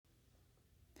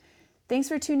Thanks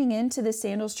for tuning in to the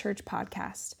Sandals Church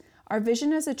podcast. Our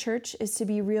vision as a church is to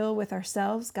be real with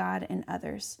ourselves, God, and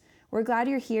others. We're glad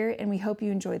you're here, and we hope you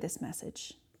enjoy this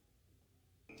message.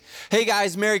 Hey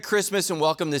guys, Merry Christmas and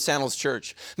welcome to Sandals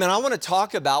Church. Man, I want to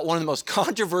talk about one of the most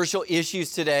controversial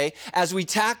issues today as we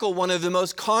tackle one of the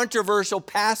most controversial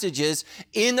passages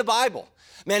in the Bible.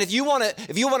 Man, if you want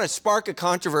to spark a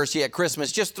controversy at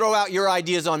Christmas, just throw out your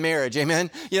ideas on marriage, amen?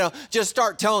 Just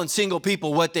start telling single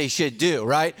people what they should do,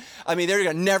 right? I mean, they're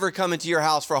going to never come into your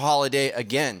house for a holiday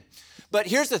again. But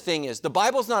here's the thing is, the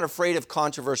Bible's not afraid of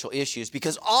controversial issues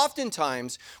because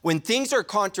oftentimes when things are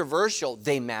controversial,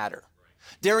 they matter.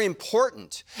 They're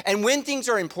important. And when things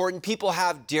are important, people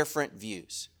have different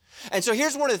views. And so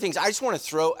here's one of the things I just want to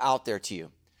throw out there to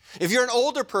you. If you're an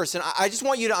older person, I just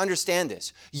want you to understand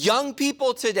this. Young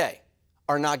people today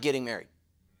are not getting married.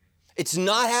 It's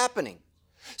not happening.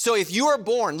 So if you are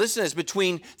born, listen to this,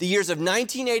 between the years of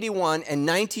 1981 and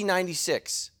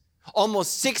 1996,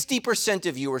 almost 60%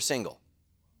 of you are single.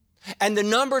 And the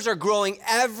numbers are growing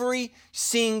every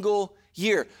single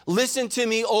year. Listen to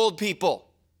me, old people.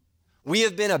 We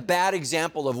have been a bad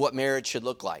example of what marriage should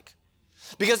look like.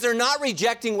 Because they're not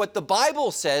rejecting what the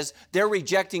Bible says, they're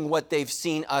rejecting what they've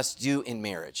seen us do in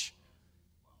marriage.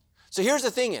 So here's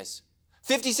the thing is,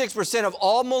 56% of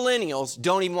all millennials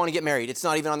don't even want to get married. It's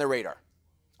not even on their radar.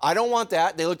 I don't want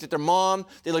that. They looked at their mom,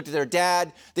 they looked at their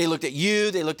dad, they looked at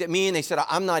you, they looked at me, and they said,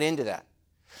 I'm not into that.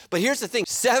 But here's the thing,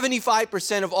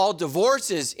 75% of all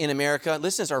divorces in America,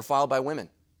 listen, are filed by women.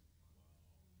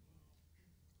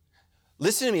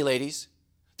 Listen to me, ladies.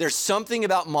 There's something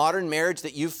about modern marriage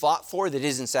that you've fought for that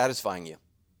isn't satisfying you.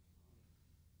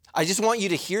 I just want you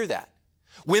to hear that.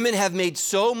 Women have made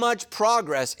so much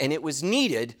progress, and it was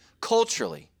needed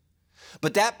culturally.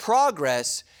 But that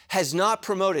progress has not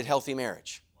promoted healthy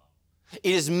marriage.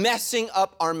 It is messing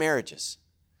up our marriages.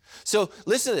 So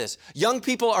listen to this. Young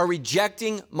people are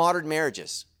rejecting modern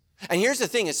marriages. And here's the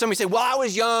thing is somebody say, well, I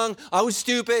was young, I was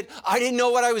stupid, I didn't know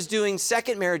what I was doing.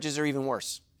 Second marriages are even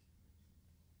worse.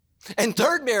 And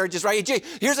third marriages, right?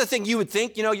 Here's the thing, you would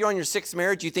think, you're on your sixth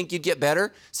marriage, you think you'd get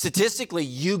better. Statistically,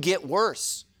 you get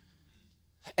worse.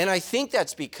 And I think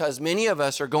that's because many of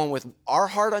us are going with our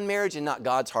heart on marriage and not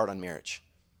God's heart on marriage.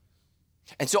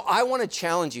 And so I want to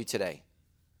challenge you today.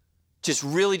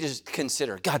 Just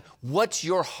consider, God, what's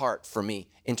your heart for me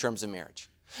in terms of marriage?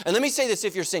 And let me say this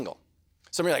if you're single.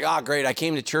 Somebody's like, great, I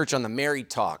came to church on the married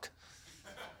talk.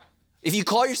 If you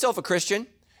call yourself a Christian,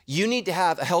 you need to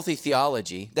have a healthy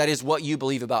theology. That is what you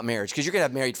believe about marriage, because you're going to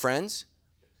have married friends.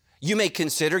 You may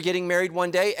consider getting married one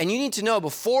day, and you need to know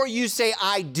before you say,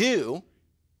 I do,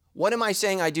 what am I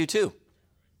saying I do to?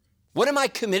 What am I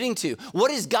committing to?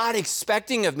 What is God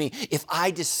expecting of me if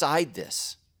I decide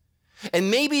this?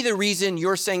 And maybe the reason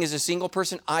you're saying as a single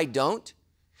person, I don't,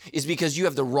 is because you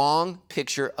have the wrong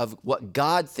picture of what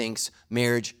God thinks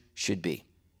marriage should be.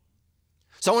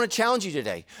 So I want to challenge you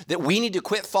today that we need to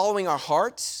quit following our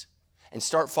hearts and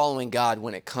start following God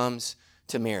when it comes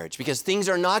to marriage, because things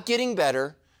are not getting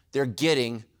better, they're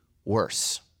getting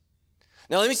worse.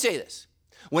 Now let me say this.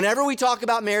 Whenever we talk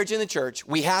about marriage in the church,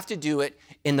 we have to do it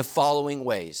in the following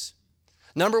ways.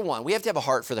 Number one, we have to have a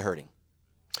heart for the hurting.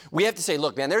 We have to say,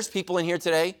 look, man, there's people in here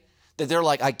today that they're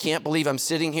like, I can't believe I'm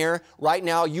sitting here. Right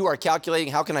now, you are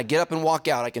calculating, how can I get up and walk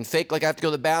out? I can fake like I have to go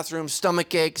to the bathroom,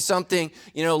 stomach ache, something,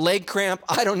 leg cramp.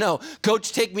 I don't know.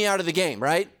 Coach, take me out of the game,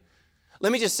 right?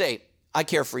 Let me just say, I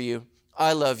care for you.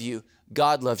 I love you.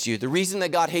 God loves you. The reason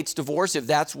that God hates divorce, if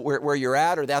that's where you're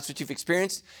at or that's what you've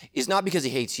experienced, is not because he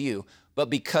hates you,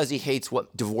 but because he hates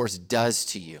what divorce does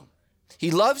to you. He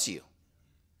loves you.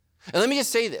 And let me just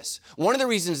say this. One of the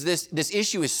reasons this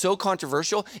issue is so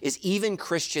controversial is even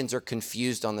Christians are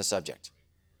confused on the subject.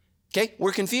 Okay?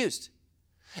 We're confused.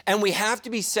 And we have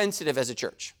to be sensitive as a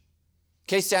church.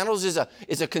 Okay? Sandals is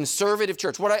a conservative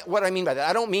church. What I mean by that,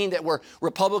 I don't mean that we're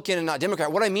Republican and not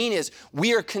Democrat. What I mean is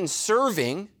we are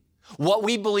conserving what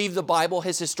we believe the Bible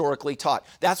has historically taught.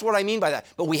 That's what I mean by that.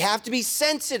 But we have to be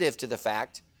sensitive to the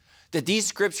fact that these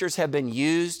scriptures have been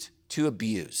used to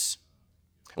abuse.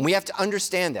 And we have to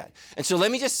understand that. And so let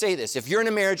me just say this. If you're in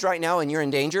a marriage right now and you're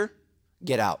in danger,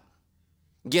 get out.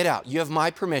 Get out. You have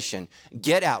my permission.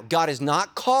 Get out. God is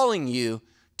not calling you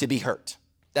to be hurt.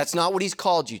 That's not what he's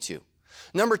called you to.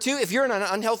 Number two, if you're in an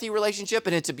unhealthy relationship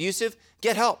and it's abusive,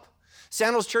 get help.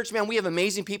 Sandals Church, man, we have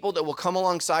amazing people that will come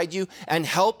alongside you and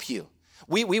help you.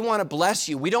 We want to bless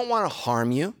you. We don't want to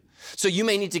harm you. So you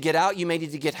may need to get out. You may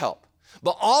need to get help.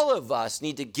 But all of us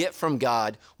need to get from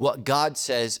God what God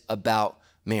says about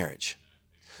marriage.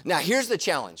 Now, here's the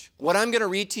challenge. What I'm going to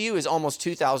read to you is almost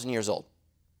 2,000 years old.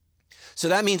 So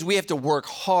that means we have to work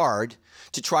hard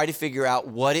to try to figure out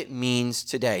what it means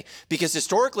today. Because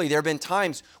historically, there have been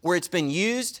times where it's been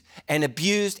used and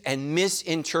abused and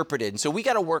misinterpreted. And so we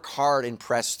got to work hard and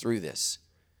press through this.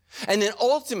 And then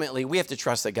ultimately, we have to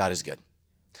trust that God is good.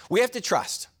 We have to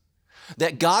trust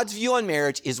that God's view on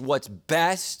marriage is what's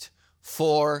best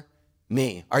for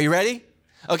me. Are you ready?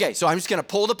 Okay, so I'm just going to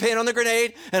pull the pin on the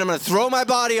grenade and I'm going to throw my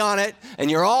body on it,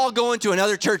 and you're all going to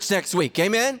another church next week.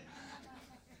 Amen?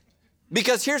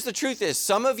 Because here's the truth is,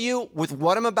 some of you, with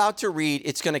what I'm about to read,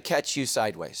 it's going to catch you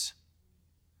sideways.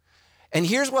 And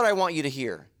here's what I want you to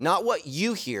hear. Not what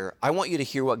you hear. I want you to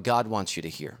hear what God wants you to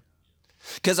hear.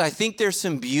 Because I think there's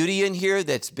some beauty in here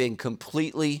that's been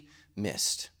completely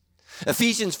missed.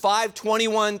 Ephesians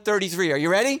 5:21-33. Are you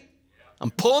ready? I'm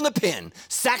pulling the pin,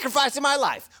 sacrificing my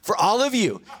life for all of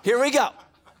you. Here we go.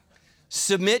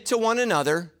 Submit to one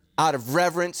another out of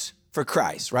reverence for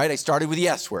Christ, right? I started with the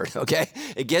S word, okay?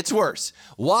 It gets worse.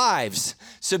 Wives,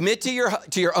 submit to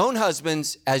your own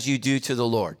husbands as you do to the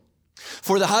Lord.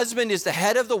 For the husband is the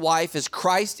head of the wife as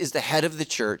Christ is the head of the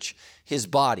church, his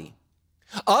body,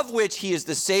 of which he is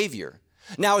the Savior.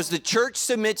 Now, as the church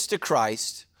submits to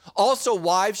Christ, also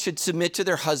wives should submit to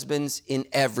their husbands in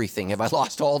everything. Have I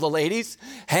lost all the ladies?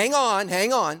 Hang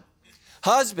on.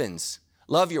 Husbands,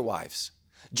 love your wives,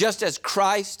 just as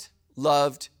Christ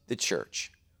loved the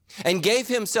church and gave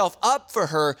himself up for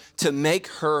her to make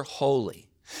her holy,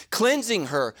 cleansing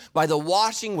her by the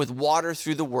washing with water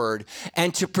through the word,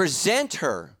 and to present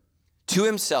her to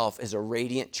himself as a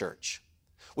radiant church,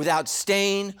 without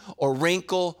stain or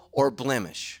wrinkle or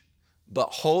blemish, but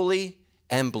holy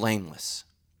and blameless.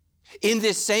 In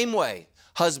this same way,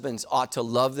 husbands ought to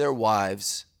love their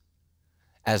wives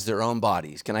as their own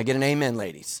bodies. Can I get an amen,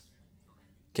 ladies?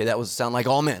 Okay, that was sound like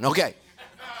all men. Okay.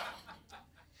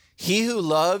 He who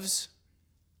loves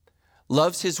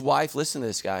his wife, listen to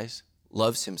this, guys,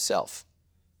 loves himself.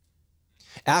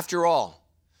 After all,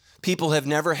 people have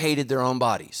never hated their own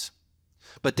bodies,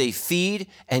 but they feed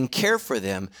and care for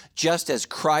them just as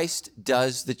Christ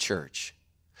does the church.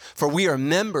 For we are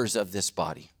members of this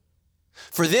body.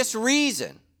 For this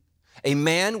reason, a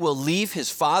man will leave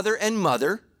his father and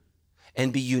mother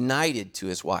and be united to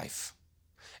his wife,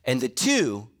 and the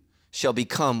two shall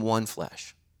become one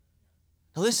flesh.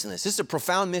 Now listen to this. This is a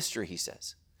profound mystery, he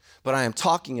says, but I am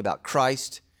talking about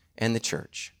Christ and the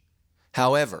church.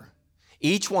 However,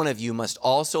 each one of you must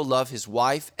also love his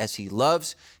wife as he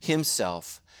loves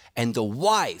himself, and the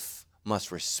wife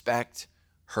must respect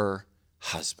her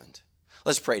husband.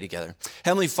 Let's pray together.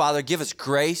 Heavenly Father, give us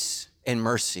grace and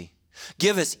mercy.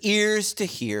 Give us ears to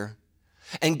hear.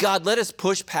 And God, let us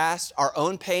push past our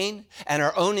own pain and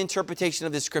our own interpretation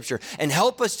of this scripture and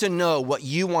help us to know what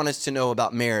you want us to know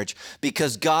about marriage,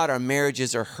 because God, our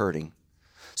marriages are hurting.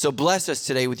 So bless us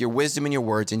today with your wisdom and your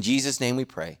words. In Jesus' name we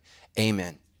pray.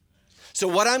 Amen. So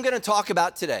what I'm going to talk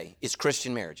about today is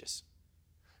Christian marriages.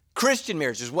 Christian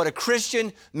marriages, what a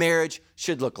Christian marriage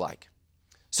should look like.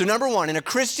 So number one, in a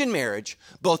Christian marriage,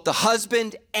 both the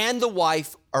husband and the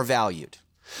wife are valued.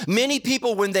 Many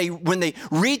people, when they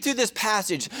read through this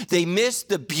passage, they miss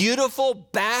the beautiful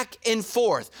back and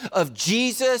forth of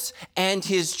Jesus and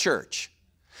his church.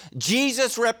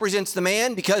 Jesus represents the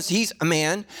man because he's a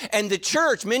man, and the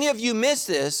church, many of you miss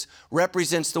this,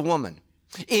 represents the woman.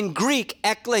 In Greek,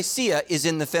 ekklesia is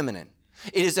in the feminine.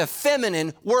 It is a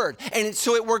feminine word, and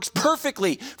so it works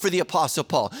perfectly for the Apostle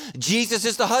Paul. Jesus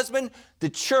is the husband, the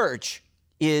church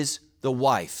is the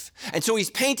wife. And so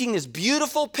he's painting this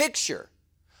beautiful picture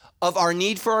of our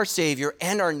need for our Savior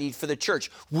and our need for the church.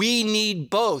 We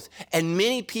need both, and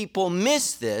many people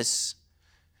miss this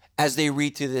as they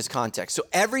read through this context. So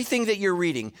everything that you're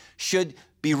reading should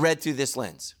be read through this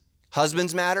lens.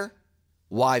 Husbands matter,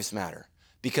 wives matter,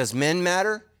 because men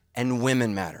matter and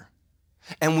women matter.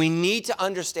 And we need to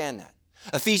understand that.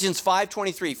 Ephesians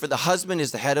 5:23, for the husband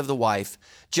is the head of the wife,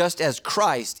 just as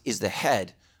Christ is the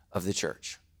head of the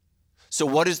church. So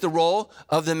what is the role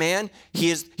of the man?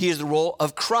 He is the role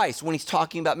of Christ when he's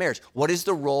talking about marriage. What is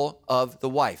the role of the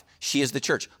wife? She is the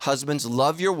church. Husbands,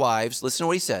 love your wives. Listen to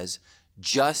what he says.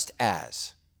 Just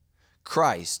as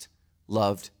Christ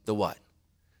loved the what?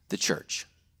 The church.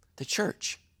 The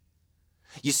church.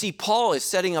 You see, Paul is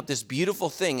setting up this beautiful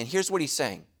thing, and here's what he's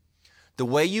saying. The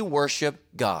way you worship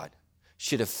God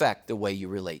should affect the way you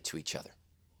relate to each other.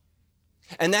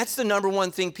 And that's the number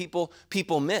one thing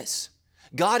people miss.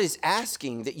 God is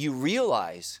asking that you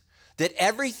realize that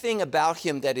everything about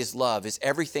him that is love is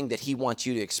everything that he wants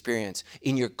you to experience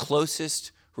in your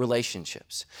closest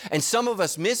relationships. And some of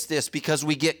us miss this because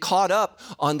we get caught up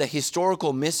on the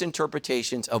historical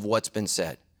misinterpretations of what's been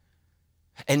said.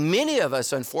 And many of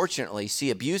us, unfortunately, see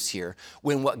abuse here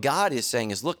when what God is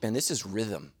saying is, look, man, this is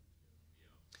rhythm.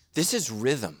 This is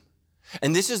rhythm.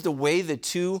 And this is the way the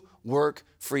two work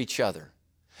for each other.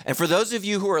 And for those of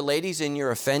you who are ladies and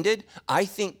you're offended, I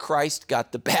think Christ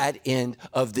got the bad end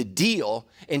of the deal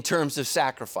in terms of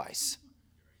sacrifice.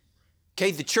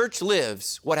 Okay, the church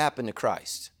lives. What happened to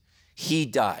Christ? He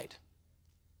died.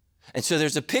 And so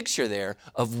there's a picture there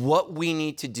of what we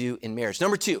need to do in marriage.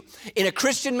 Number two, in a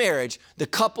Christian marriage, the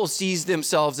couple sees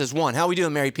themselves as one. How are we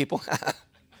doing, married people?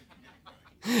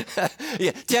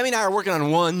 Yeah, Tammy and I are working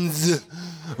on ones.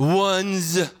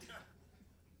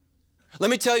 Let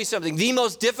me tell you something. The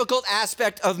most difficult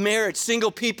aspect of marriage,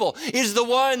 single people, is the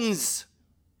ones.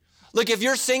 Look, if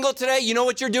you're single today, you know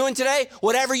what you're doing today?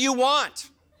 Whatever you want.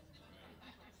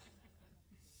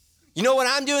 You know what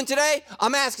I'm doing today?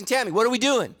 I'm asking Tammy, what are we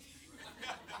doing?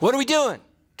 What are we doing?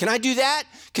 Can I do that?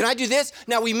 Can I do this?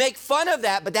 Now, we make fun of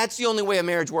that, but that's the only way a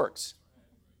marriage works.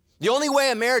 The only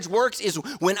way a marriage works is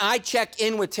when I check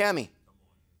in with Tammy.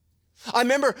 I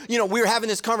remember, we were having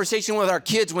this conversation with our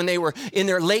kids when they were in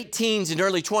their late teens and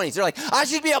early 20s. They're like, I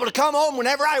should be able to come home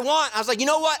whenever I want. I was like, you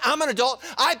know what? I'm an adult.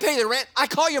 I pay the rent. I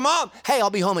call your mom. Hey,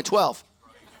 I'll be home at 12.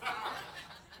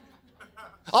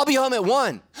 I'll be home at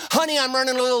 1. Honey, I'm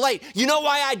running a little late. You know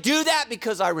why I do that?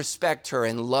 Because I respect her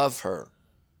and love her.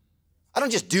 I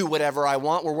don't just do whatever I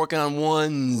want. We're working on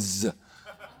ones.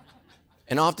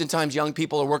 And oftentimes young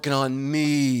people are working on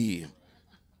me.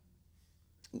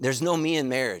 There's no me in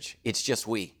marriage. It's just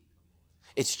we.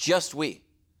 It's just we.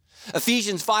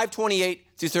 Ephesians 5:28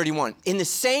 through 31. In the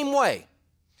same way,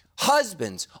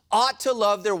 husbands ought to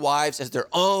love their wives as their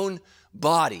own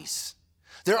bodies.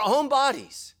 Their own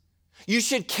bodies. You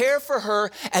should care for her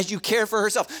as you care for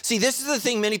herself. See, this is the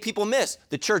thing many people miss.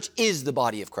 The church is the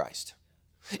body of Christ.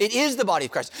 It is the body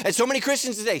of Christ. And so many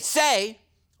Christians today say,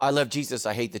 I love Jesus,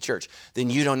 I hate the church. Then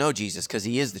you don't know Jesus because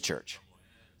he is the church.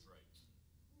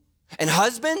 And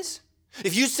husbands,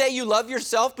 if you say you love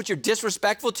yourself, but you're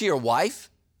disrespectful to your wife,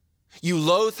 you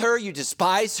loathe her, you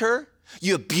despise her,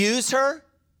 you abuse her,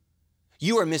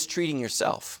 you are mistreating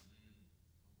yourself.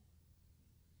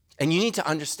 And you need to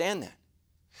understand that.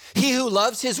 He who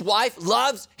loves his wife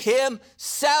loves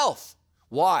himself.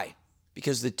 Why?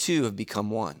 Because the two have become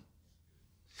one.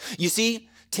 You see,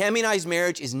 Tammy and I's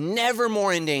marriage is never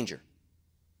more in danger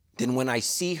than when I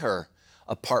see her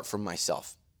apart from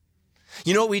myself.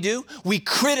 You know what we do? We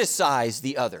criticize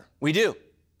the other. We do.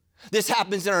 This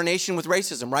happens in our nation with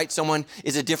racism, right? Someone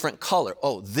is a different color.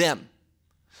 Oh, them.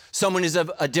 Someone is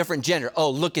of a different gender. Oh,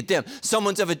 look at them.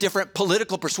 Someone's of a different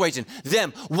political persuasion.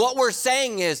 Them. What we're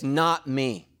saying is not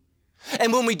me.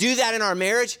 And when we do that in our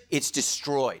marriage, it's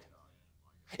destroyed.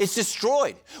 It's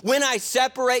destroyed. When I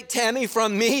separate Tammy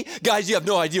from me, guys, you have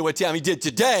no idea what Tammy did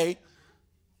today.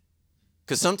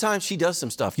 Because sometimes she does some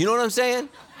stuff. You know what I'm saying?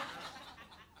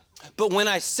 But when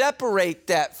I separate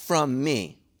that from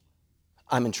me,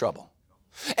 I'm in trouble.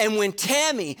 And when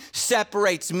Tammy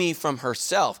separates me from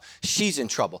herself, she's in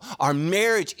trouble. Our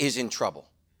marriage is in trouble.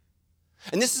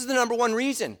 And this is the number one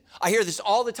reason. I hear this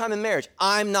all the time in marriage.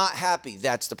 I'm not happy.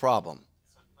 That's the problem.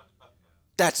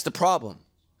 That's the problem.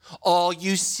 All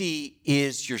you see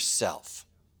is yourself.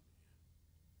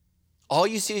 All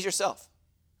you see is yourself.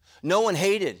 No one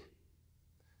hated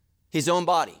his own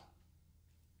body.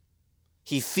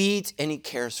 He feeds and he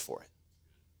cares for it,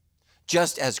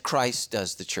 just as Christ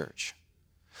does the church.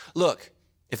 Look,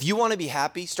 if you want to be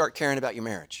happy, start caring about your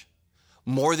marriage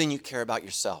more than you care about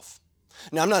yourself.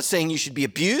 Now, I'm not saying you should be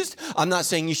abused. I'm not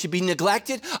saying you should be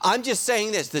neglected. I'm just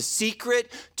saying this. The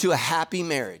secret to a happy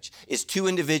marriage is two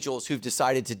individuals who've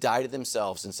decided to die to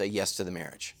themselves and say yes to the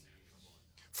marriage.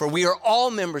 For we are all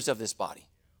members of this body.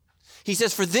 He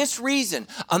says, for this reason,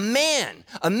 a man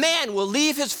will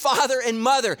leave his father and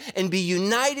mother and be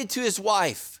united to his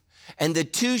wife, and the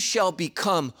two shall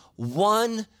become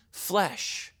one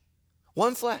flesh.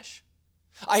 One flesh.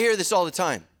 I hear this all the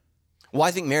time. Well,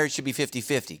 I think marriage should be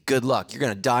 50-50. Good luck. You're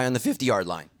going to die on the 50-yard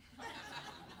line.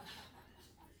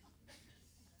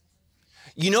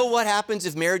 You know what happens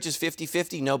if marriage is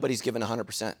 50-50? Nobody's given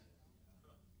 100%.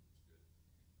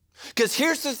 Because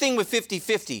here's the thing with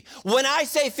 50-50. When I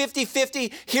say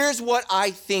 50-50, here's what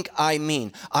I think I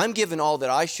mean. I'm giving all that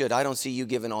I should. I don't see you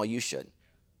giving all you should.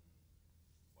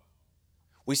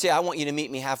 We say, I want you to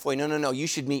meet me halfway. No. You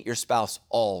should meet your spouse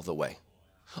all the way.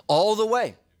 All the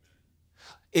way.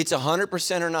 It's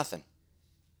 100% or nothing.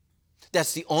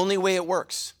 That's the only way it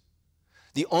works.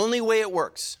 The only way it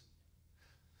works.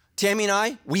 Tammy and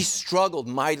I, we struggled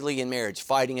mightily in marriage,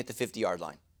 fighting at the 50-yard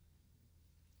line.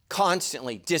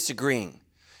 Constantly disagreeing.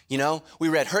 You know, we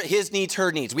read his needs,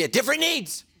 her needs. We had different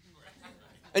needs.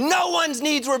 And no one's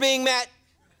needs were being met.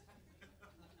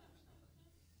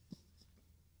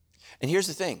 And here's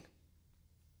the thing.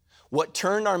 What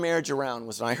turned our marriage around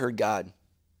was when I heard God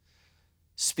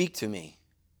speak to me.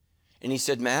 And he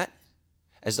said, Matt,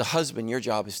 as the husband, your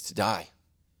job is to die.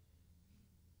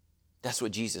 That's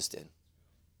what Jesus did.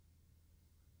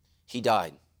 He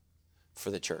died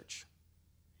for the church.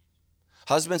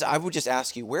 Husbands, I would just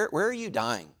ask you, where are you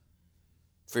dying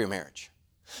for your marriage?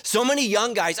 So many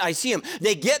young guys, I see them,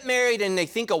 they get married and they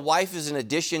think a wife is an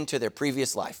addition to their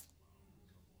previous life.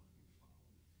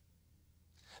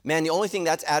 Man, the only thing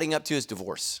that's adding up to is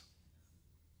divorce.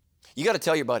 You got to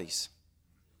tell your buddies.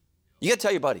 You got to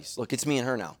tell your buddies, look, it's me and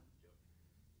her now.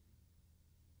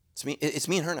 It's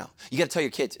me and her now. You got to tell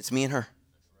your kids, it's me and her.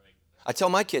 I tell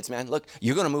my kids, man, look,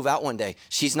 you're going to move out one day.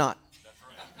 She's not.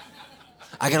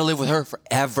 I got to live with her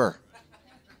forever.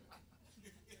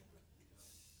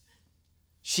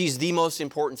 She's the most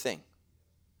important thing.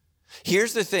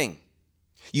 Here's the thing.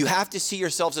 You have to see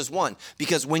yourselves as one,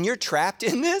 because when you're trapped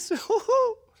in this,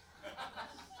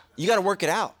 you got to work it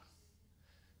out.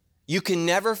 You can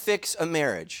never fix a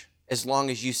marriage as long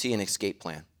as you see an escape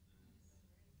plan.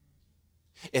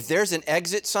 If there's an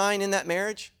exit sign in that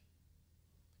marriage,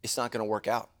 it's not going to work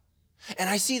out. And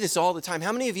I see this all the time.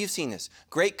 How many of you have seen this?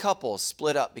 Great couples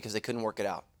split up because they couldn't work it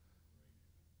out.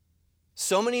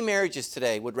 So many marriages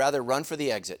today would rather run for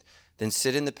the exit than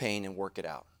sit in the pain and work it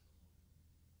out.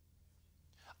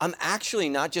 I'm actually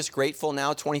not just grateful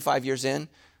now, 25 years in,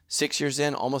 6 years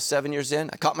in, almost 7 years in.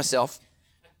 I caught myself.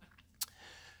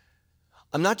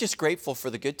 I'm not just grateful for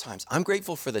the good times. I'm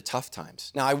grateful for the tough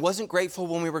times. Now, I wasn't grateful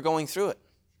when we were going through it.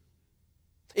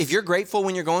 If you're grateful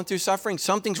when you're going through suffering,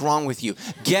 something's wrong with you.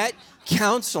 Get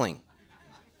counseling.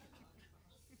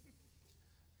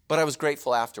 But I was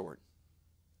grateful afterward.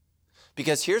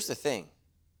 Because here's the thing.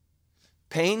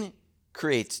 Pain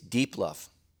creates deep love.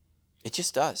 It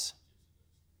just does.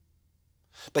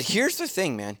 But here's the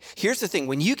thing, man. Here's the thing.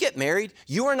 When you get married,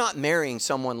 you are not marrying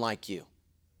someone like you.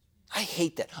 I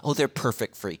hate that. Oh, they're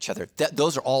perfect for each other.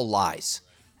 Those are all lies.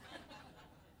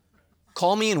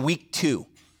 Call me in week 2,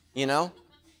 you know?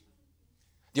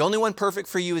 The only one perfect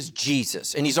for you is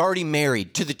Jesus, and he's already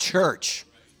married to the church.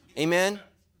 Amen?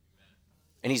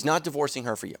 And he's not divorcing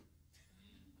her for you.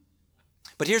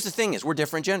 But here's the thing is, we're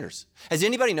different genders. Has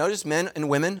anybody noticed men and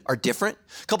women are different?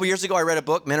 A couple years ago, I read a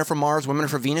book, Men Are From Mars, Women Are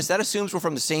From Venus. That assumes we're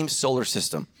from the same solar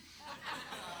system.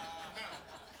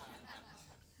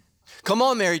 Come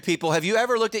on, married people. Have you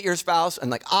ever looked at your spouse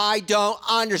and like, I don't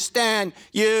understand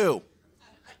you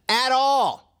at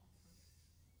all?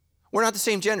 We're not the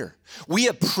same gender. We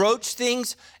approach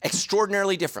things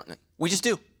extraordinarily differently. We just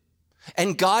do.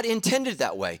 And God intended it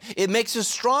that way. It makes us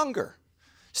stronger.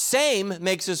 Same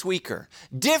makes us weaker.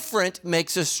 Different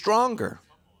makes us stronger.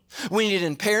 We need it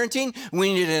in parenting.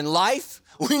 We need it in life.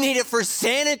 We need it for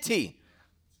sanity.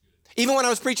 Even when I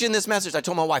was preaching this message, I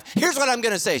told my wife, here's what I'm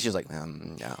going to say. She was like,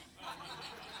 no. Yeah.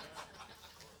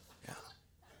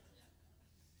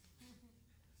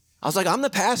 I was like, I'm the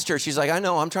pastor. She's like, I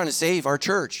know. I'm trying to save our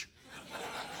church.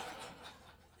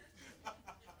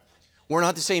 We're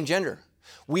not the same gender.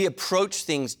 We approach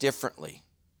things differently.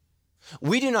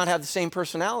 We do not have the same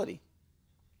personality.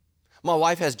 My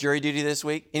wife has jury duty this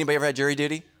week. Anybody ever had jury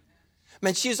duty?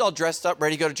 Man, she was all dressed up,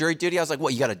 ready to go to jury duty. I was like,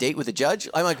 what, you got a date with the judge?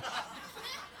 I'm like,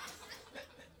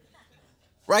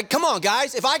 right? Come on,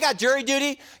 guys. If I got jury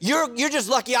duty, you're just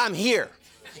lucky I'm here.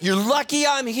 You're lucky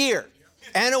I'm here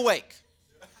and awake.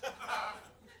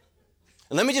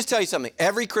 And let me just tell you something.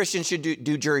 Every Christian should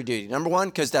do jury duty. Number one,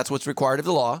 because that's what's required of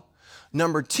the law.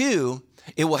 Number two,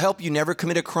 it will help you never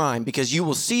commit a crime because you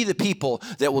will see the people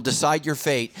that will decide your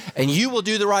fate and you will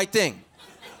do the right thing.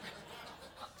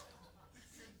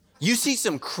 You see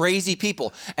some crazy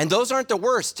people, and those aren't the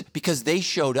worst because they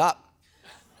showed up.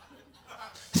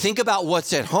 Think about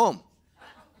what's at home.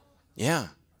 Yeah.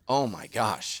 Oh my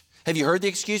gosh. Have you heard the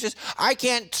excuses? I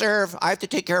can't serve. I have to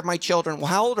take care of my children. Well,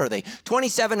 how old are they?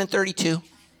 27 and 32.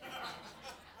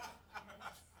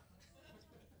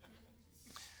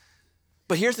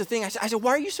 But here's the thing. I said,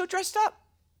 why are you so dressed up?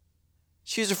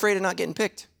 She was afraid of not getting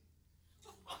picked.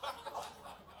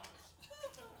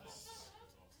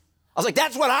 I was like,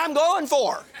 that's what I'm going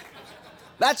for.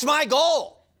 That's my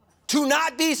goal, to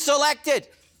not be selected.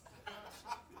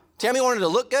 Tammy wanted to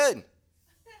look good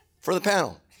for the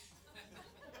panel.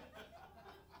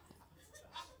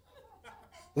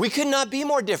 We could not be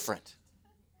more different.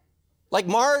 Like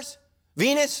Mars,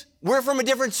 Venus, we're from a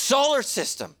different solar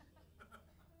system.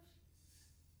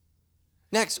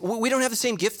 Next, we don't have the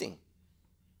same gifting.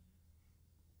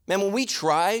 Man, when we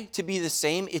try to be the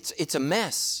same, it's a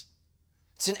mess.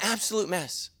 It's an absolute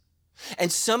mess. And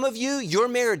some of you, your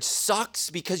marriage sucks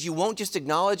because you won't just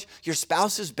acknowledge your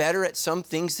spouse is better at some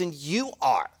things than you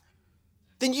are.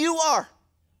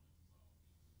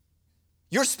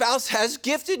 Your spouse has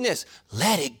giftedness.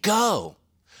 Let it go.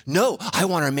 No, I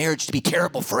want our marriage to be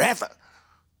terrible forever.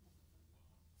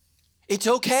 It's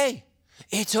okay.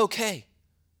 It's okay.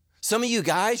 Some of you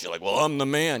guys, you're like, well, I'm the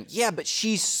man. Yeah, but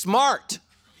she's smart.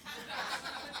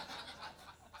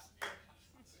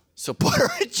 So put her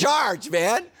in charge,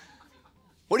 man.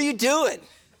 What are you doing?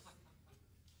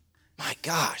 My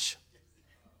gosh.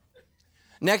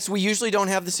 Next, we usually don't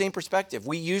have the same perspective.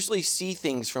 We usually see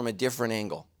things from a different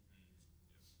angle.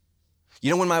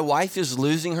 You know, when my wife is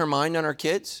losing her mind on our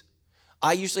kids,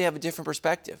 I usually have a different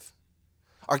perspective.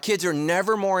 Our kids are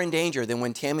never more in danger than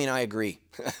when Tammy and I agree.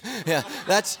 Yeah,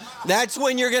 that's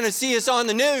when you're going to see us on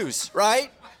the news,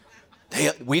 right?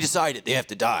 We decided they have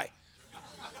to die.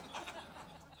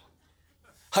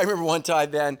 I remember one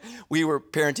time, man, we were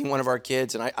parenting one of our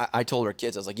kids, and I told our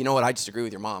kids, I was like, you know what, I just agree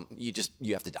with your mom. You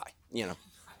have to die, you know.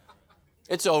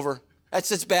 It's over. That's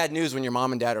just bad news when your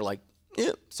mom and dad are like,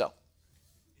 yeah, so.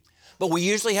 But we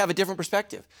usually have a different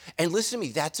perspective. And listen to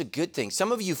me, that's a good thing.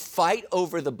 Some of you fight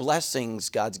over the blessings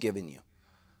God's given you.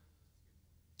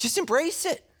 Just embrace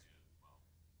it.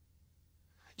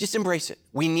 Just embrace it.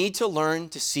 We need to learn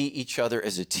to see each other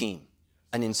as a team,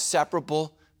 an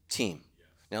inseparable team.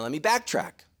 Now let me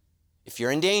backtrack. If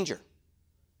you're in danger,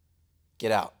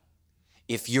 get out.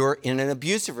 If you're in an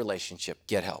abusive relationship,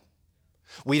 get help.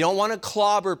 We don't want to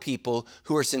clobber people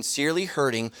who are sincerely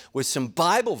hurting with some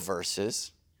Bible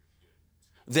verses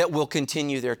that will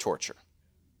continue their torture.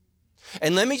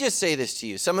 And let me just say this to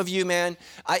you. Some of you, man,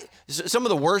 some of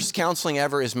the worst counseling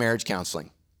ever is marriage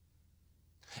counseling.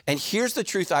 And here's the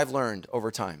truth I've learned over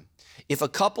time. If a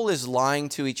couple is lying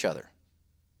to each other,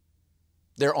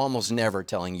 they're almost never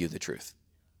telling you the truth.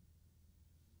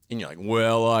 And you're like,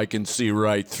 well, I can see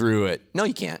right through it. No,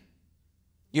 you can't.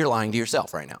 You're lying to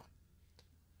yourself right now.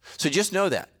 So just know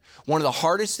that. One of the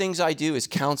hardest things I do is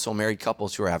counsel married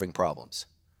couples who are having problems.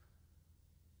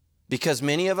 Because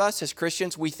many of us as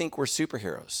Christians, we think we're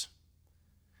superheroes.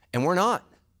 And we're not.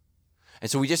 And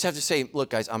so we just have to say, look,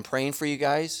 guys, I'm praying for you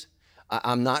guys.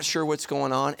 I'm not sure what's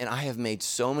going on, and I have made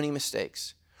so many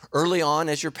mistakes. Early on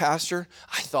as your pastor,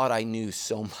 I thought I knew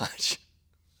so much.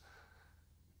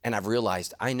 And I've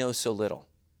realized I know so little.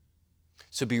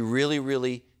 So be really,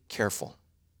 really careful.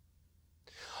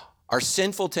 Our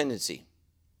sinful tendency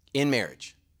in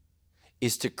marriage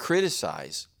is to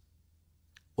criticize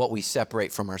what we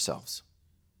separate from ourselves.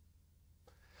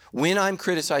 When I'm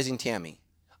criticizing Tammy,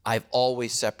 I've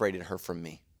always separated her from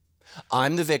me.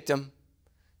 I'm the victim,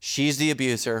 she's the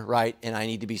abuser, right? And I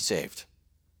need to be saved.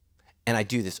 And I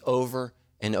do this over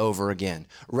and over again.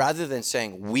 Rather than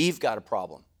saying, we've got a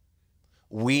problem,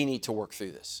 we need to work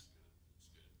through this.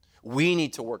 We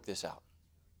need to work this out.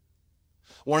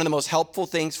 One of the most helpful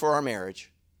things for our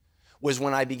marriage was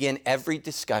when I begin every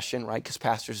discussion, right? Because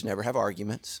pastors never have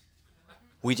arguments.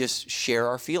 We just share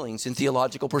our feelings and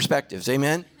theological perspectives,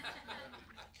 amen?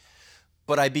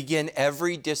 But I begin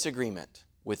every disagreement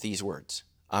with these words.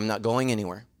 I'm not going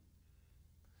anywhere.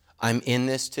 I'm in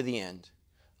this to the end.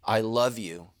 I love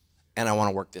you, and I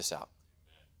want to work this out.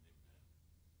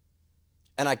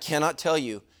 And I cannot tell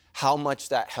you how much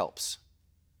that helps.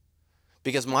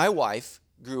 Because my wife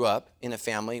grew up in a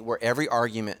family where every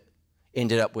argument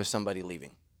ended up with somebody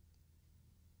leaving.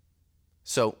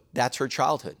 So that's her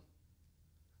childhood.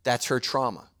 That's her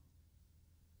trauma.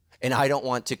 And I don't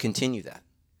want to continue that.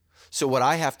 So what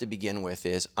I have to begin with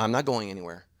is, I'm not going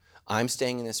anywhere. I'm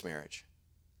staying in this marriage.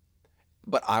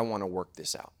 But I want to work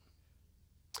this out.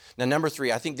 Now, number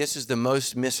 3, I think this is the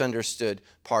most misunderstood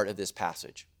part of this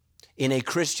passage. In a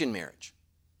Christian marriage,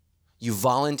 you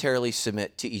voluntarily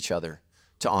submit to each other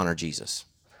to honor Jesus.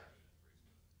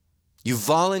 You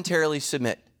voluntarily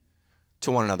submit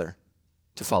to one another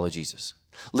to follow Jesus.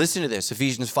 Listen to this,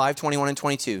 Ephesians 5:21 and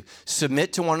 22.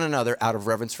 Submit to one another out of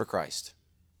reverence for Christ.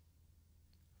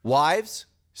 Wives,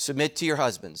 submit to your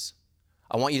husbands.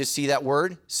 I want you to see that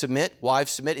word, submit.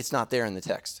 Wives, submit. It's not there in the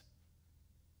text.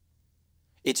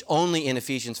 It's only in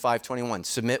Ephesians 5:21.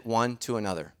 Submit one to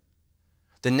another.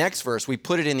 The next verse, we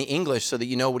put it in the English so that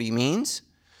you know what he means,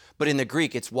 but in the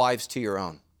Greek, it's wives to your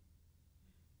own.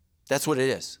 That's what it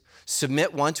is.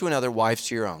 Submit one to another, wives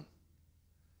to your own.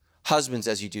 Husbands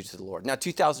as you do to the Lord. Now,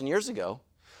 2,000 years ago,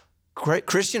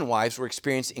 Christian wives were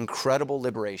experiencing incredible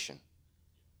liberation.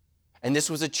 And this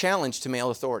was a challenge to male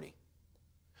authority.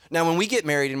 Now, when we get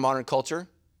married in modern culture,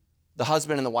 the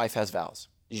husband and the wife has vows.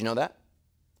 Did you know that?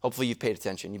 Hopefully you've paid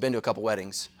attention. You've been to a couple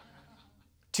weddings.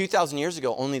 2,000 years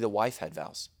ago, only the wife had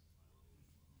vows.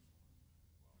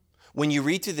 When you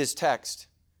read through this text,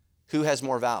 who has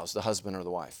more vows, the husband or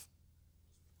the wife?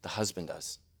 The husband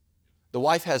does. The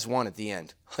wife has one at the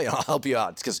end. I'll help you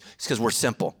out. It's because we're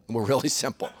simple. We're really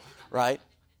simple, right?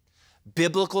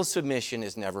 Biblical submission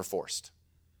is never forced.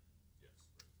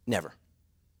 Never.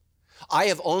 I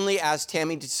have only asked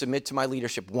Tammy to submit to my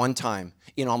leadership one time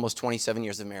in almost 27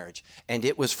 years of marriage, and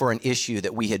it was for an issue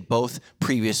that we had both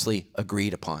previously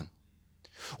agreed upon.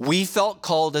 We felt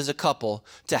called as a couple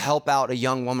to help out a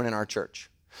young woman in our church.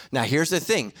 Now, here's the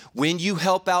thing. When you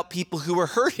help out people who are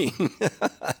hurting,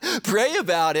 pray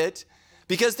about it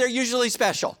because they're usually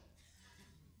special.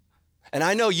 And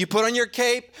I know you put on your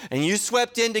cape and you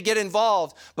swept in to get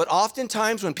involved, but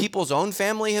oftentimes when people's own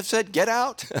family have said, get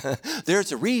out,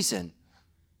 there's a reason.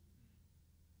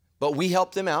 But we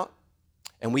helped them out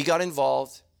and we got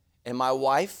involved, and my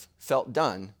wife felt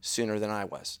done sooner than I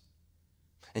was.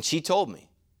 And she told me,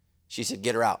 she said,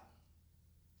 get her out.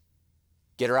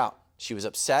 Get her out. She was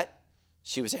upset.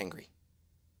 She was angry.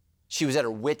 She was at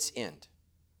her wit's end.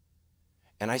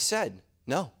 And I said,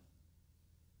 no,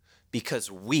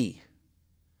 because we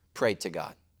prayed to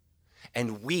God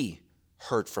and we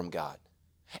heard from God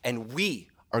and we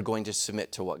are going to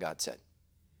submit to what God said.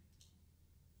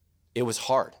 It was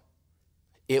hard.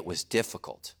 It was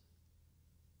difficult.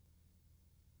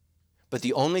 But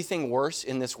the only thing worse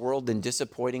in this world than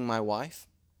disappointing my wife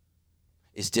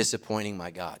is disappointing my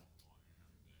God.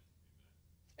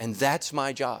 And that's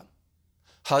my job.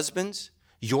 Husbands,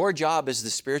 your job as the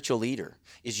spiritual leader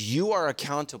is you are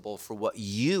accountable for what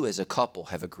you as a couple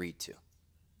have agreed to.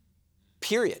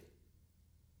 Period.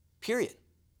 Period.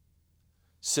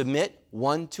 Submit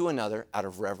one to another out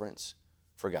of reverence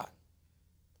for God.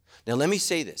 Now let me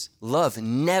say this. Love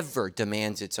never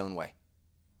demands its own way.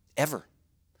 Ever.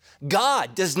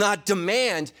 God does not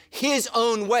demand his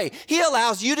own way. He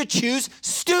allows you to choose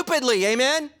stupidly.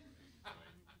 Amen?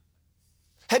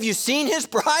 Have you seen his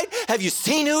bride? Have you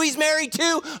seen who he's married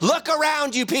to? Look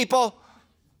around you, people.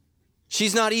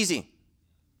 She's not easy.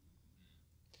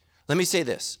 Let me say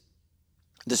this.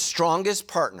 The strongest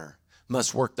partner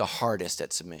must work the hardest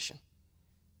at submission.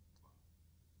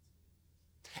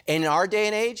 And in our day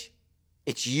and age,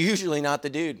 it's usually not the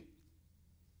dude.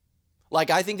 Like,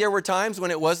 I think there were times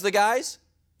when it was the guys.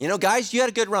 You know, guys, you had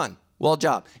a good run. Well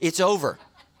job. It's over.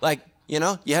 Like, you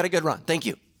know, you had a good run. Thank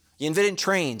you. You invented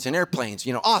trains and airplanes.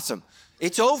 You know, awesome.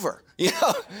 It's over. You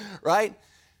know, right?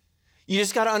 You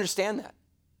just got to understand that.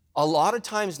 A lot of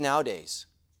times nowadays,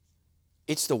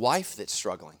 it's the wife that's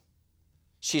struggling.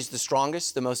 She's the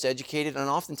strongest, the most educated, and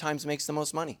oftentimes makes the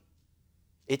most money.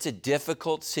 It's a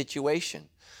difficult situation.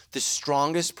 The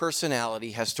strongest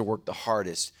personality has to work the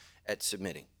hardest at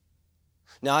submitting.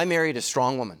 Now, I married a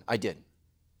strong woman. I did.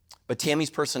 But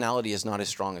Tammy's personality is not as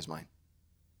strong as mine.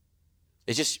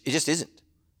 It just isn't.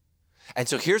 And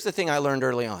so here's the thing I learned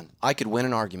early on. I could win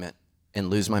an argument and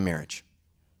lose my marriage.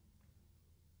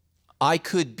 I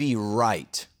could be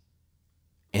right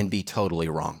and be totally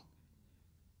wrong.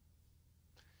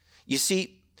 You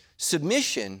see,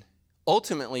 submission,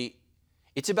 ultimately,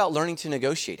 it's about learning to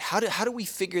negotiate. How do we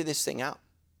figure this thing out?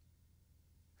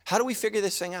 How do we figure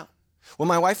this thing out? When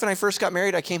my wife and I first got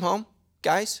married, I came home.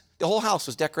 Guys, the whole house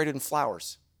was decorated in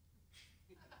flowers.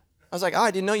 I was like,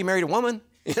 I didn't know you married a woman.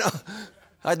 You know,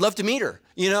 I'd love to meet her,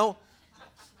 you know.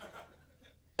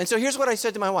 And so here's what I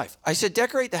said to my wife. I said,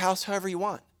 decorate the house however you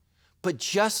want, but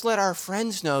just let our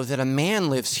friends know that a man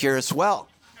lives here as well.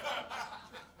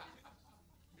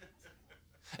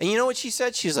 And you know what she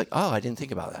said? She was like, oh, I didn't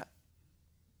think about that.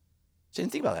 She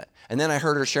didn't think about that. And then I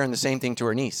heard her sharing the same thing to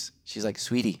her niece. She's like,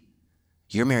 sweetie,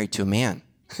 you're married to a man.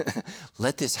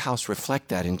 Let this house reflect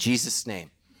that in Jesus' name.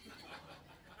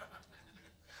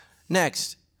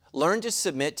 Next, learn to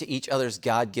submit to each other's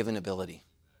God-given ability.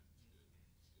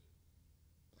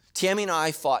 Tammy and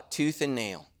I fought tooth and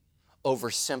nail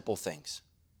over simple things.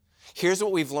 Here's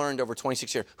what we've learned over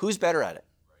 26 years. Who's better at it?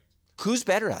 Who's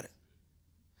better at it?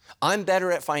 I'm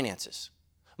better at finances.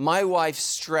 My wife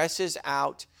stresses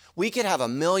out. We could have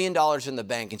 $1 million in the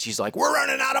bank, and she's like, we're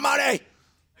running out of money.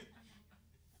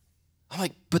 I'm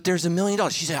like, but there's $1 million.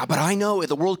 She said, but I know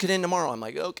the world could end tomorrow. I'm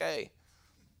like, okay.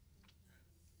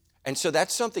 And so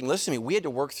that's something, listen to me, we had to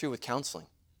work through with counseling.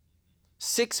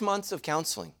 6 months of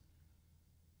counseling.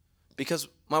 Because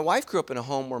my wife grew up in a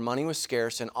home where money was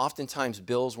scarce and oftentimes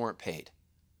bills weren't paid.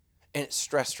 And it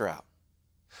stressed her out.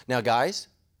 Now, guys,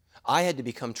 I had to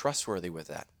become trustworthy with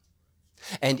that.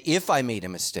 And if I made a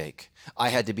mistake, I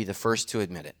had to be the first to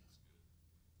admit it.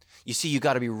 You see, you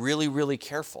got to be really, really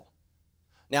careful.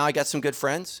 Now, I got some good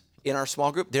friends in our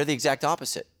small group. They're the exact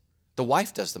opposite. The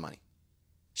wife does the money.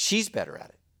 She's better at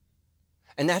it.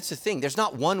 And that's the thing. There's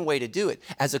not one way to do it.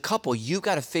 As a couple, you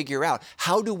got to figure out,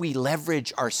 how do we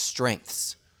leverage our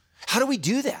strengths? How do we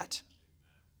do that?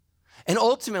 And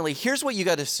ultimately, here's what you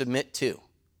got to submit to.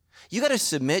 You got to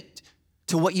submit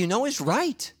to what you know is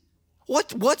right.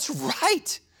 What's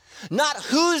right? Not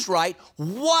who's right,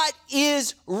 what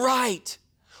is right?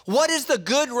 What is the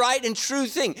good, right, and true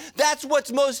thing? That's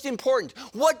what's most important.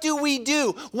 What do we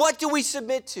do? What do we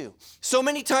submit to? So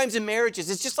many times in marriages,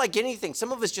 it's just like anything.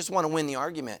 Some of us just want to win the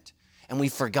argument, and we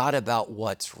forgot about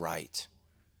what's right.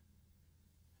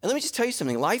 And let me just tell you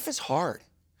something. Life is hard.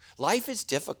 Life is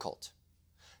difficult.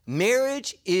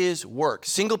 Marriage is work.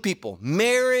 Single people,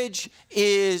 marriage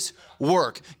is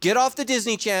work. Get off the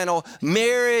Disney Channel.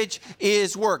 Marriage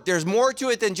is work. There's more to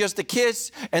it than just the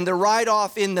kiss and the ride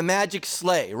off in the magic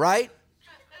sleigh, right?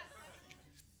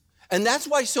 And that's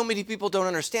why so many people don't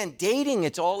understand. Dating,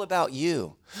 it's all about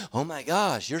you. Oh my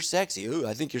gosh, you're sexy. Ooh,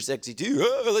 I think you're sexy too.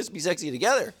 Oh, let's be sexy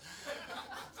together.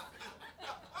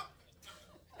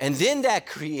 And then that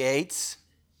creates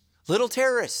little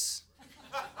terrorists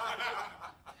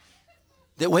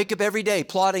that wake up every day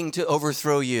plotting to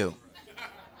overthrow you.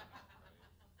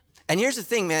 And here's the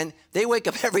thing, man. They wake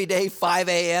up every day, 5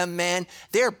 a.m., man.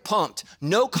 They're pumped.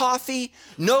 No coffee,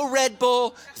 no Red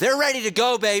Bull. They're ready to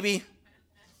go, baby.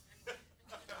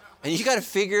 And you got to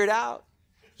figure it out.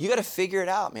 You got to figure it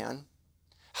out, man.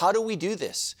 How do we do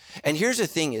this? And here's the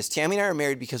thing is, Tammy and I are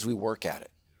married because we work at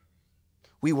it.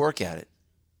 We work at it.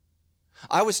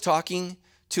 I was talking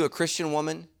to a Christian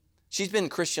woman. She's been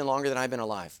Christian longer than I've been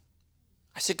alive.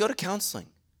 I said, go to counseling.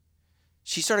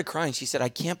 She started crying. She said, I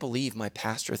can't believe my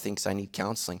pastor thinks I need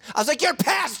counseling. I was like, your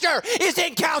pastor is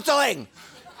in counseling.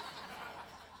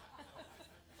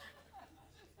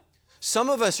 Some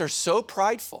of us are so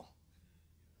prideful.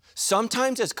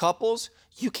 Sometimes as couples,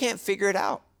 you can't figure it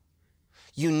out.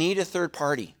 You need a third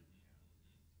party.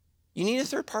 You need a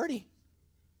third party.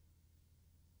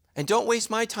 And don't waste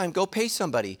my time. Go pay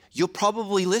somebody. You'll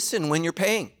probably listen when you're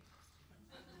paying.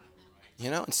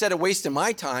 Instead of wasting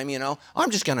my time, I'm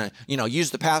just going to,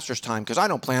 use the pastor's time because I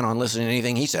don't plan on listening to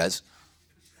anything he says.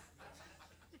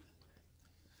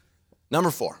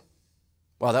 Number 4.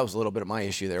 Well, that was a little bit of my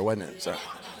issue there, wasn't it? So.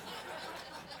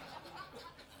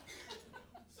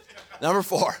 Number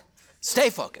 4,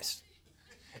 stay focused.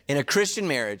 In a Christian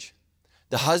marriage,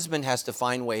 the husband has to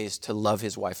find ways to love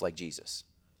his wife like Jesus.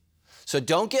 So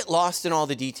don't get lost in all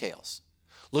the details.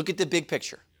 Look at the big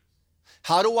picture.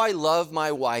 How do I love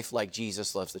my wife like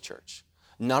Jesus loves the church?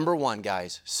 Number 1,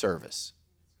 guys, service.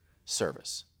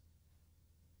 Service.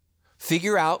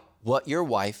 Figure out what your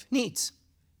wife needs.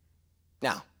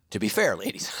 Now, to be fair,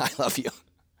 ladies, I love you.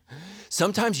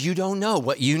 Sometimes you don't know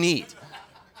what you need.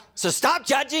 So stop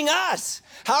judging us.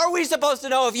 How are we supposed to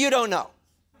know if you don't know?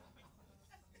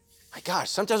 My gosh,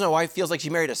 sometimes my wife feels like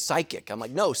she married a psychic. I'm like,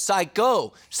 no,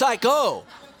 psycho,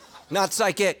 not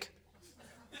psychic.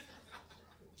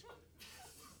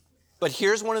 But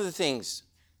here's one of the things.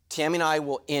 Tammy and I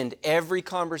will end every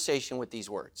conversation with these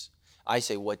words. I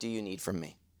say, what do you need from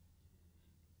me?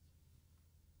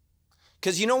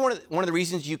 Because one of the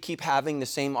reasons you keep having the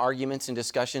same arguments and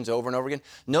discussions over and over again,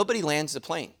 nobody lands the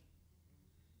plane.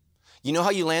 You know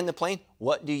how you land the plane?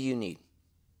 What do you need?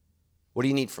 What do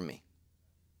you need from me?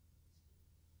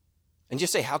 And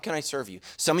just say, how can I serve you?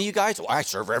 Some of you guys, well, I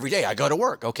serve every day. I go to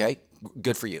work. Okay,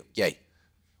 good for you. Yay.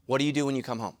 What do you do when you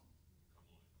come home?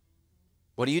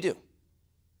 What do you do?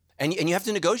 And you have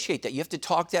to negotiate that. You have to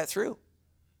talk that through.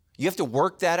 You have to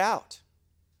work that out.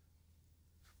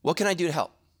 What can I do to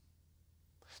help?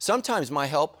 Sometimes my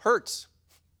help hurts.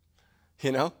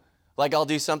 Like I'll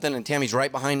do something and Tammy's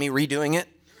right behind me redoing it.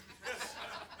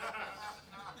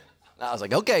 I was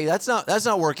like, okay, that's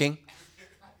not working.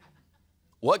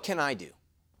 What can I do?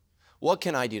 What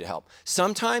can I do to help?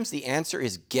 Sometimes the answer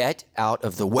is get out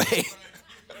of the way.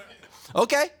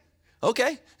 Okay.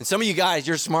 And some of you guys,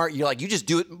 you're smart. You're like, you just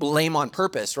do it lame on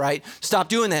purpose, right? Stop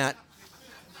doing that.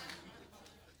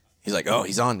 He's like, oh,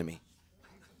 he's on to me.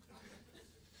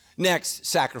 Next,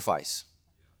 sacrifice.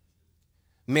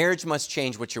 Marriage must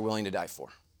change what you're willing to die for.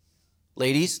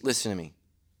 Ladies, listen to me.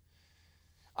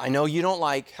 I know you don't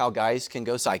like how guys can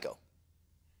go psycho.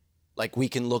 Like we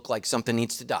can look like something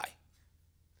needs to die.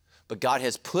 But God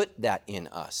has put that in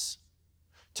us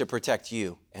to protect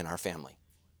you and our family.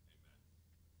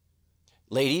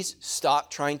 Ladies, stop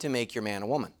trying to make your man a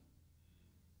woman.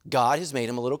 God has made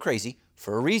him a little crazy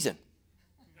for a reason.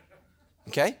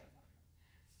 Okay?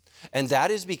 And that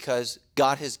is because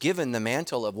God has given the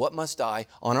mantle of what must die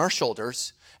on our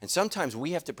shoulders, and sometimes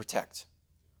we have to protect.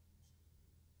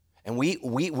 And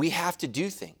we have to do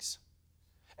things.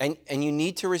 And you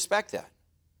need to respect that.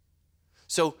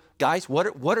 So, guys,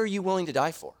 what are you willing to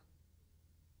die for?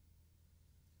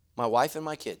 My wife and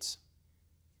my kids.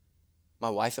 My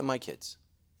wife and my kids.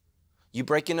 You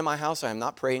break into my house, I am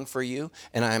not praying for you,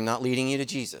 and I am not leading you to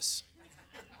Jesus.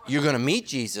 You're going to meet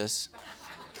Jesus.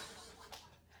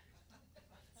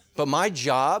 But my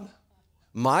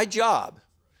job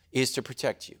is to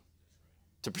protect you.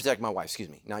 To protect my wife, excuse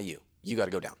me, not you. You got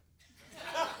to go down.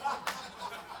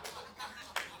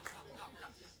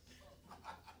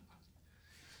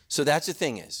 So that's the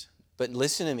thing is, but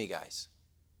listen to me, guys.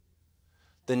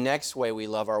 The next way we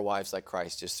love our wives like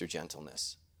Christ is through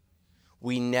gentleness.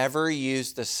 We never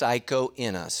use the psycho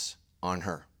in us on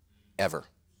her, ever.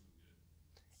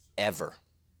 Ever.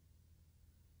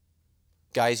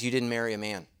 Guys, you didn't marry a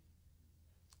man.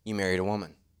 You married a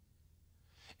woman.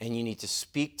 And you need to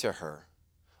speak to her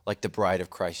like the bride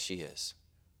of Christ she is.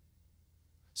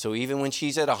 So even when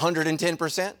she's at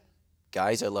 110%,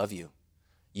 guys, I love you.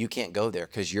 You can't go there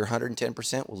because your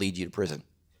 110% will lead you to prison.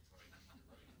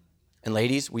 And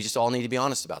ladies, we just all need to be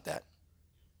honest about that.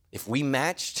 If we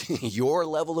matched your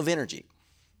level of energy,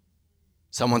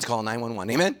 someone's calling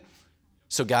 911. Amen?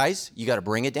 So guys, you got to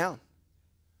bring it down.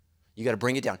 You got to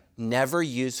bring it down. Never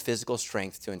use physical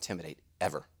strength to intimidate,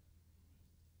 ever.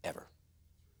 Ever.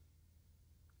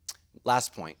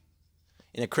 Last point.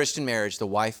 In a Christian marriage, the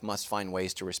wife must find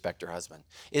ways to respect her husband.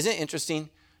 Isn't it interesting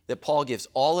that Paul gives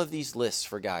all of these lists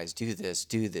for guys? Do this,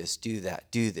 do this, do that,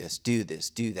 do this, do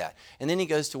this, do that. And then he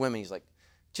goes to women, he's like,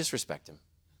 just respect him.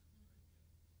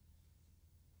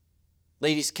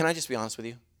 Ladies, can I just be honest with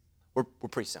you? We're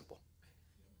pretty simple.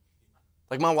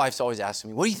 Like my wife's always asking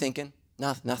me, what are you thinking?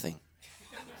 Nothing.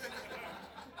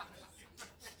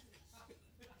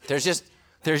 There's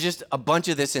just a bunch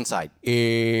of this inside.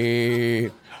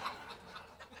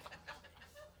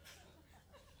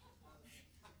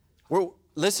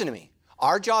 Listen to me.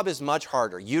 Our job is much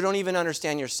harder. You don't even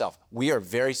understand yourself. We are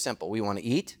very simple. We want to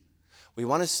eat, we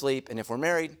want to sleep, and if we're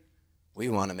married, we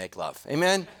want to make love.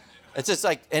 Amen? It's just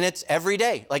like, and it's every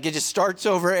day. Like it just starts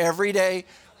over every day.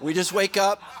 We just wake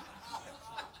up.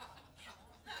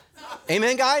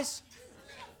 Amen, guys?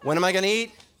 When am I going to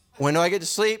eat? When do I get to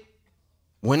sleep?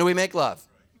 When do we make love?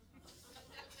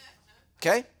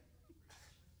 Okay?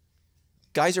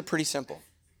 Guys are pretty simple.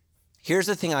 Here's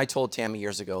the thing I told Tammy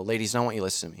years ago. Ladies, I want you to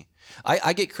listen to me.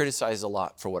 I get criticized a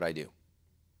lot for what I do.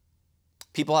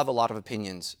 People have a lot of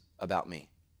opinions about me.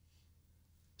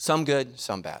 Some good,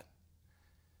 some bad.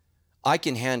 I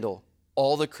can handle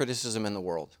all the criticism in the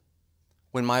world.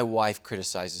 When my wife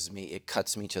criticizes me, it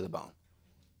cuts me to the bone.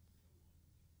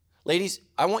 Ladies,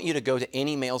 I want you to go to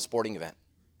any male sporting event,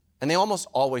 and they almost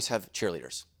always have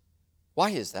cheerleaders.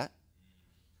 Why is that?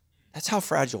 That's how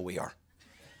fragile we are.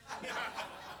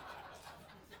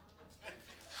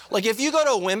 Like if you go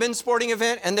to a women's sporting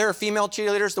event and there are female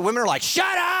cheerleaders, the women are like,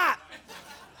 shut up!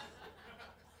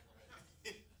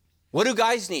 What do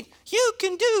guys need? You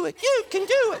can do it. You can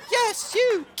do it. Yes,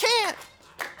 you can.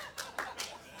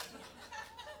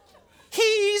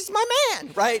 He's my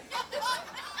man, right?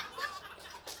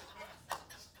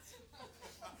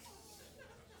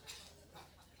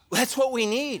 That's what we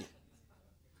need.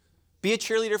 Be a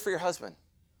cheerleader for your husband.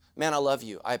 Man, I love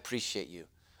you. I appreciate you.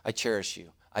 I cherish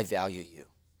you. I value you.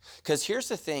 Because here's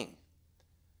the thing.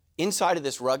 Inside of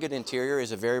this rugged interior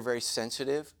is a very, very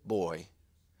sensitive boy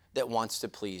that wants to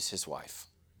please his wife.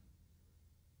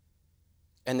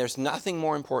 And there's nothing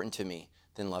more important to me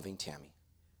than loving Tammy.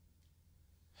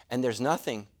 And there's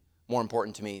nothing more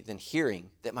important to me than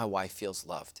hearing that my wife feels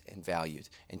loved and valued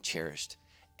and cherished.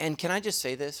 And can I just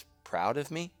say this? Proud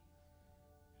of me?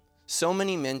 So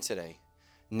many men today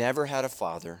never had a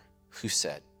father who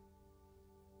said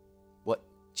what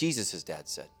Jesus' dad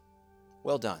said.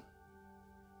 Well done.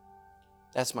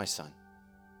 That's my son.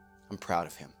 I'm proud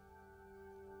of him.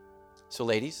 So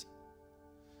ladies,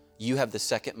 you have the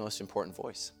second most important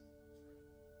voice.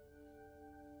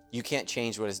 You can't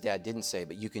change what his dad didn't say,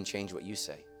 but you can change what you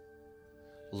say.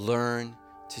 Learn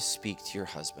to speak to your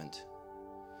husband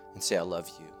and say, I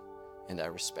love you and I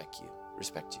respect you.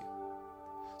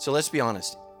 So let's be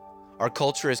honest. Our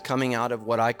culture is coming out of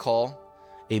what I call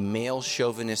a male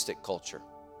chauvinistic culture.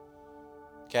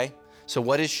 Okay? So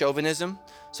what is chauvinism?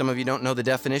 Some of you don't know the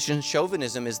definition.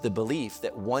 Chauvinism is the belief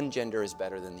that one gender is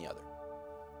better than the other.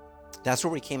 That's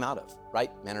where we came out of, right?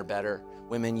 Men are better.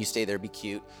 Women, you stay there, be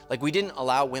cute. Like we didn't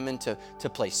allow women to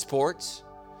play sports.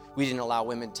 We didn't allow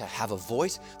women to have a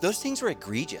voice. Those things were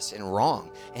egregious and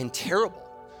wrong and terrible.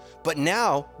 But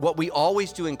now what we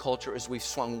always do in culture is we've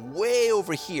swung way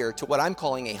over here to what I'm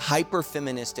calling a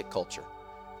hyper-feministic culture.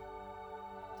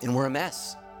 And we're a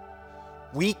mess.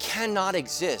 We cannot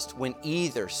exist when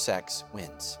either sex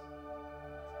wins.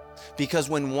 Because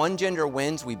when one gender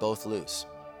wins, we both lose.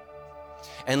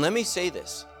 And let me say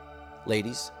this,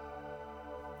 ladies,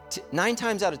 9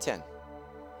 times out of 10,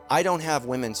 I don't have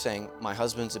women saying, my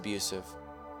husband's abusive,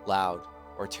 loud,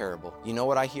 or terrible. You know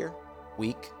what I hear?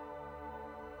 Weak,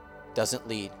 doesn't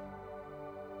lead,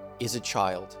 is a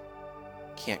child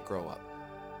can't grow up.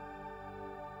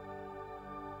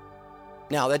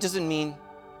 Now, that doesn't mean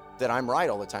that I'm right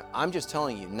all the time. I'm just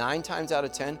telling you, 9 times out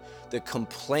of 10, the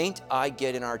complaint I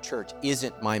get in our church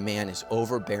isn't my man is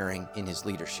overbearing in his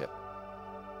leadership.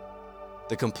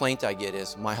 The complaint I get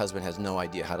is my husband has no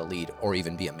idea how to lead or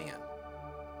even be a man.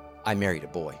 I married a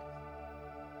boy.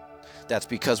 That's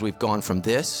because we've gone from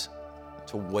this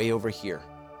to way over here,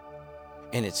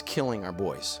 and it's killing our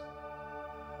boys.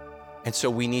 And so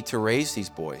we need to raise these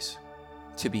boys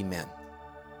to be men.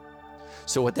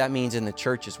 So what that means in the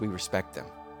church is we respect them,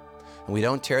 and we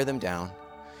don't tear them down,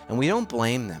 and we don't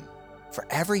blame them for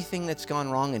everything that's gone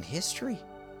wrong in history.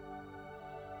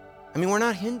 I mean, we're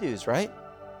not Hindus, right?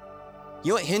 You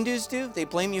know what Hindus do? They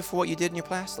blame you for what you did in your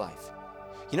past life.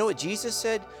 You know what Jesus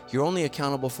said? You're only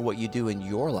accountable for what you do in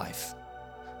your life.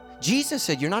 Jesus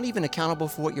said you're not even accountable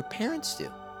for what your parents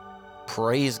do.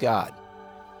 Praise God.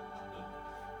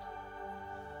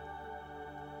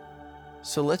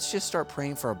 So let's just start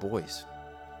praying for our boys,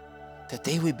 that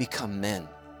they would become men,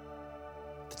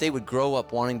 that they would grow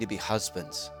up wanting to be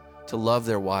husbands, to love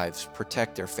their wives,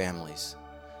 protect their families,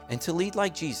 and to lead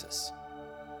like Jesus.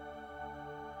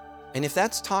 And if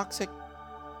that's toxic,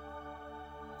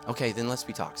 okay, then let's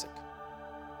be toxic.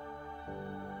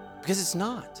 Because it's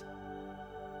not.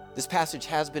 This passage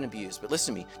has been abused, but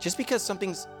listen to me. Just because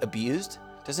something's abused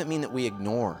doesn't mean that we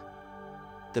ignore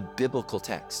the biblical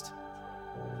text.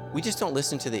 We just don't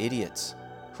listen to the idiots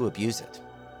who abuse it.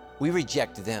 We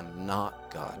reject them, not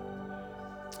God.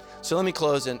 So let me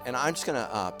close, and I'm just going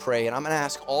to pray, and I'm going to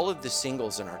ask all of the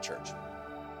singles in our church.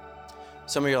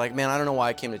 Some of you are like, man, I don't know why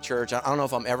I came to church. I don't know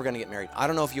if I'm ever going to get married. I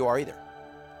don't know if you are either.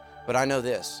 But I know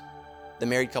this. The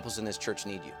married couples in this church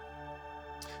need you.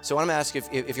 So I'm going to ask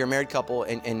if you're a married couple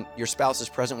and your spouse is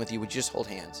present with you, would you just hold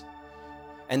hands?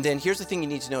 And then here's the thing you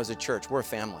need to know as a church. We're a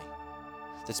family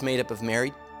that's made up of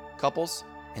married couples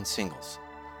and singles.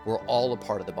 We're all a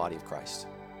part of the body of Christ.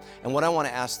 And what I want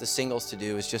to ask the singles to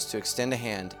do is just to extend a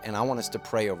hand, and I want us to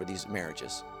pray over these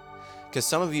marriages. Because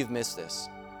some of you have missed this.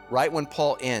 Right when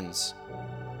Paul ends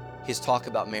his talk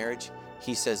about marriage,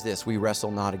 he says this: we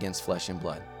wrestle not against flesh and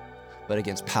blood, but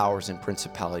against powers and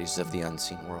principalities of the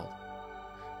unseen world.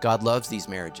 God loves these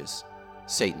marriages.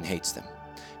 Satan hates them,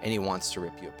 and he wants to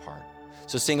rip you apart.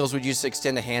 So singles, would you just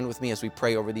extend a hand with me as we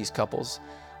pray over these couples?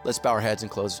 Let's bow our heads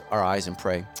and close our eyes and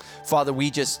pray. Father,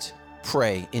 we just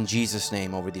pray in Jesus'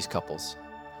 name over these couples.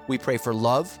 We pray for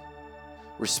love,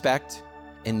 respect,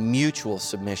 and mutual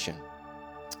submission.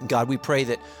 God, we pray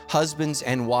that husbands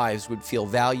and wives would feel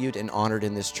valued and honored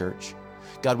in this church.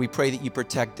 God, we pray that you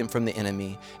protect them from the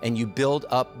enemy and you build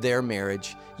up their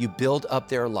marriage, you build up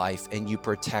their life, and you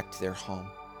protect their home.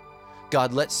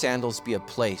 God, let Sandals be a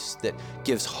place that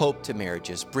gives hope to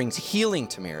marriages, brings healing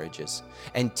to marriages,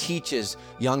 and teaches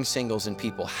young singles and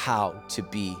people how to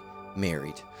be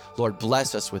married. Lord,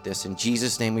 bless us with this. In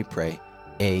Jesus' name we pray.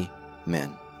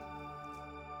 Amen.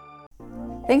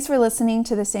 Thanks for listening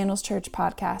to the Sandals Church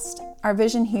podcast. Our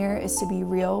vision here is to be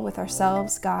real with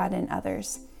ourselves, God, and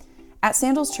others. At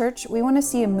Sandals Church, we want to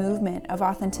see a movement of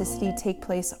authenticity take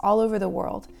place all over the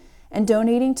world, and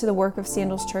donating to the work of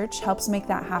Sandals Church helps make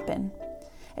that happen.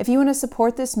 If you want to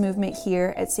support this movement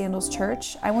here at Sandals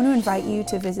Church, I want to invite you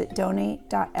to visit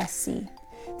donate.sc.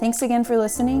 Thanks again for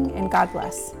listening, and God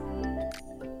bless.